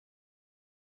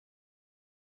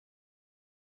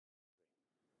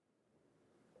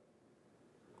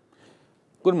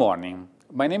Good morning.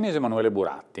 My name is Emanuele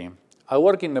Buratti. I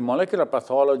work in the molecular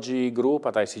pathology group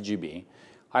at ICGB,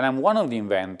 and I'm one of the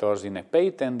inventors in a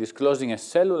patent disclosing a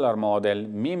cellular model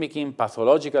mimicking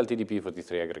pathological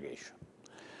TDP-43 aggregation.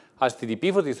 As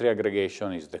TDP-43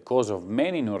 aggregation is the cause of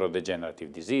many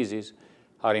neurodegenerative diseases,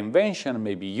 our invention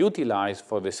may be utilized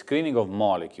for the screening of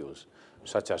molecules,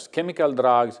 such as chemical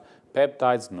drugs,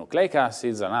 peptides, nucleic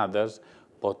acids, and others,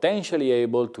 potentially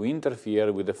able to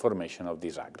interfere with the formation of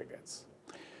these aggregates.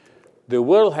 The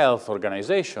World Health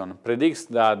Organization predicts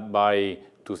that by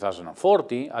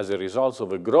 2040, as a result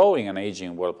of a growing and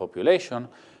aging world population,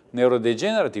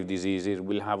 neurodegenerative diseases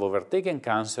will have overtaken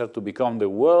cancer to become the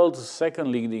world's second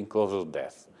leading cause of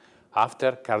death,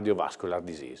 after cardiovascular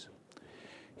disease.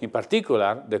 In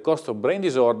particular, the cost of brain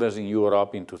disorders in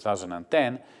Europe in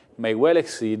 2010 may well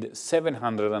exceed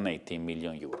 780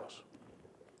 million euros.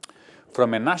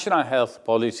 From a national health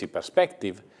policy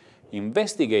perspective,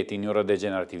 investigating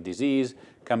neurodegenerative disease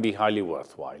can be highly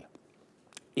worthwhile,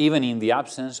 even in the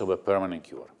absence of a permanent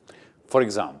cure. For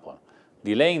example,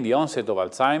 delaying the onset of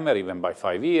Alzheimer's even by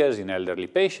 5 years in elderly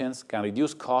patients can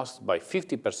reduce costs by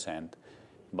 50%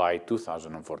 by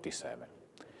 2047.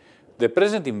 The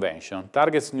present invention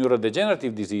targets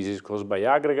neurodegenerative diseases caused by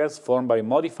aggregates formed by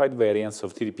modified variants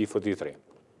of TDP-43,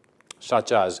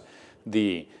 such as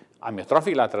the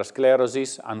amyotrophic lateral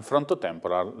sclerosis and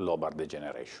frontotemporal lobar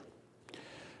degeneration.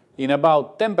 In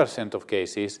about 10% of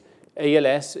cases,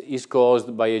 ALS is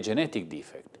caused by a genetic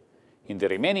defect. In the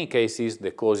remaining cases,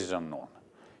 the cause is unknown.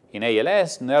 In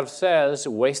ALS, nerve cells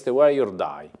waste away or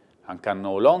die and can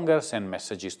no longer send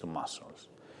messages to muscles.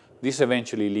 This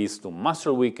eventually leads to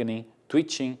muscle weakening,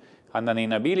 twitching, and an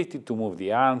inability to move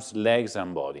the arms, legs,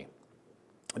 and body.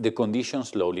 The condition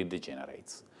slowly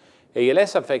degenerates.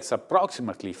 ALS affects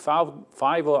approximately 5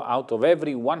 out of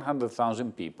every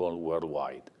 100,000 people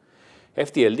worldwide.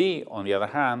 FTLD, on the other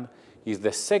hand, is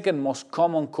the second most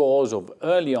common cause of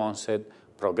early onset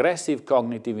progressive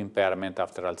cognitive impairment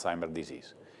after Alzheimer's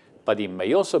disease, but it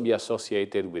may also be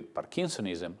associated with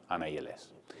Parkinsonism and ALS.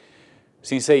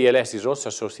 Since ALS is also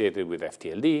associated with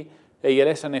FTLD,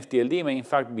 ALS and FTLD may in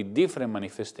fact be different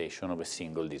manifestations of a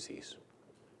single disease.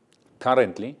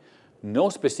 Currently, no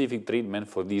specific treatment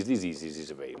for these diseases is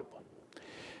available.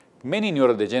 Many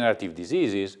neurodegenerative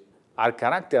diseases are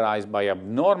characterized by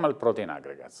abnormal protein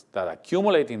aggregates that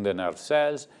accumulate in the nerve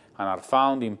cells and are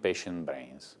found in patient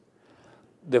brains.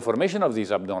 The formation of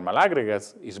these abnormal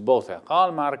aggregates is both a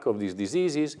hallmark of these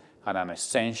diseases and an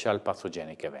essential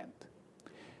pathogenic event.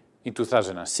 In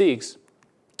 2006,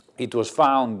 it was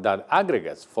found that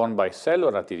aggregates formed by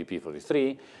cellular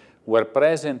TDP-43 were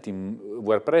present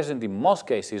in most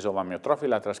cases of amyotrophic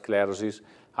lateral sclerosis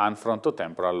and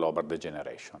frontotemporal lobar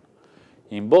degeneration.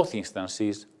 In both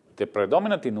instances, the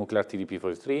predominantly nuclear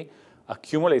TDP-43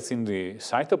 accumulates in the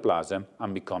cytoplasm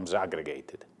and becomes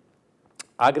aggregated.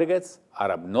 Aggregates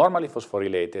are abnormally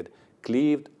phosphorylated,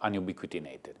 cleaved, and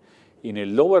ubiquitinated. In a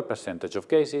lower percentage of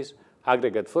cases,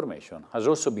 aggregate formation has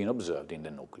also been observed in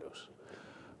the nucleus.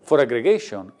 For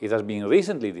aggregation, it has been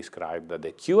recently described that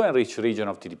the Q-enriched region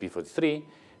of TDP-43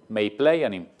 may play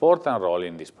an important role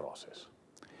in this process.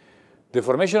 The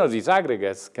formation of these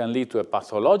aggregates can lead to a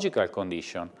pathological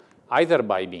condition either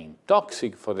by being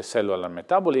toxic for the cellular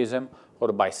metabolism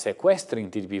or by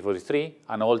sequestering TDP-43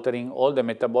 and altering all the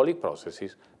metabolic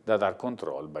processes that are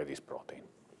controlled by this protein.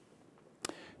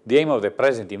 The aim of the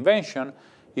present invention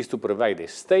is to provide a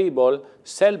stable,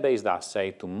 cell-based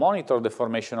assay to monitor the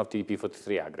formation of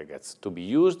TDP-43 aggregates to be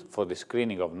used for the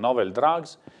screening of novel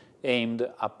drugs aimed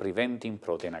at preventing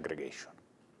protein aggregation.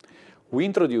 We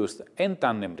introduced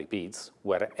N-tandem repeats,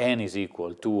 where N is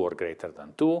equal to or greater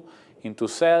than 2, into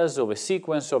cells of a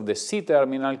sequence of the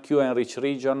C-terminal Q-enriched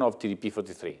region of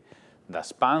TDP-43 that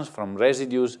spans from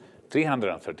residues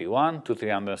 331 to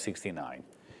 369,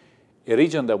 a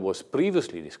region that was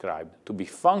previously described to be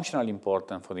functionally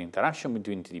important for the interaction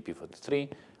between TDP-43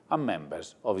 and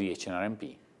members of the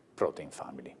HNRMP protein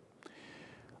family.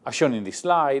 As shown in this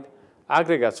slide,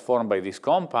 aggregates formed by this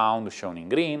compound, shown in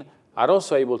green, are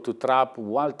also able to trap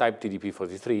wild-type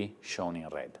TDP-43, shown in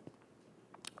red.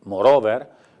 Moreover,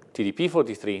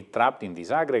 TDP-43 trapped in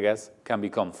these aggregates can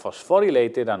become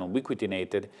phosphorylated and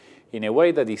ubiquitinated in a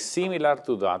way that is similar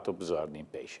to that observed in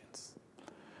patients.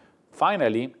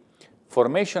 Finally,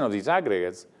 formation of these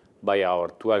aggregates by our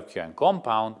 12QN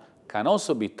compound can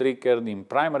also be triggered in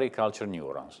primary culture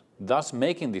neurons, thus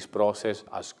making this process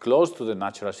as close to the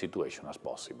natural situation as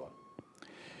possible.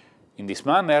 In this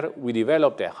manner, we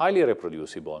developed a highly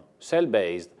reproducible,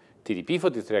 cell-based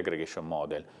TDP-43 aggregation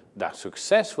model that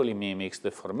successfully mimics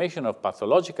the formation of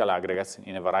pathological aggregates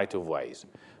in a variety of ways,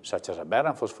 such as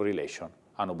aberrant phosphorylation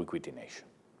and ubiquitination.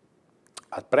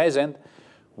 At present,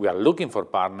 we are looking for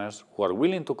partners who are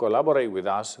willing to collaborate with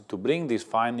us to bring these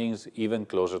findings even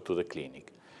closer to the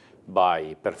clinic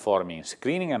by performing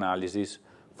screening analysis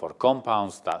for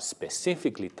compounds that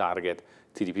specifically target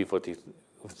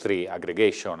TDP-43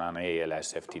 aggregation and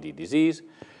ALS-FTD disease,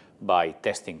 by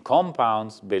testing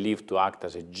compounds believed to act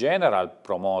as general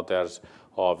promoters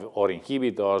of or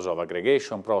inhibitors of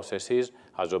aggregation processes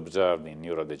as observed in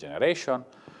neurodegeneration,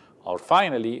 or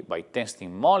finally by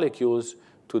testing molecules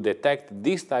to detect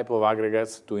this type of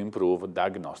aggregates to improve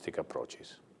diagnostic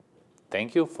approaches.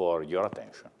 Thank you for your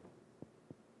attention.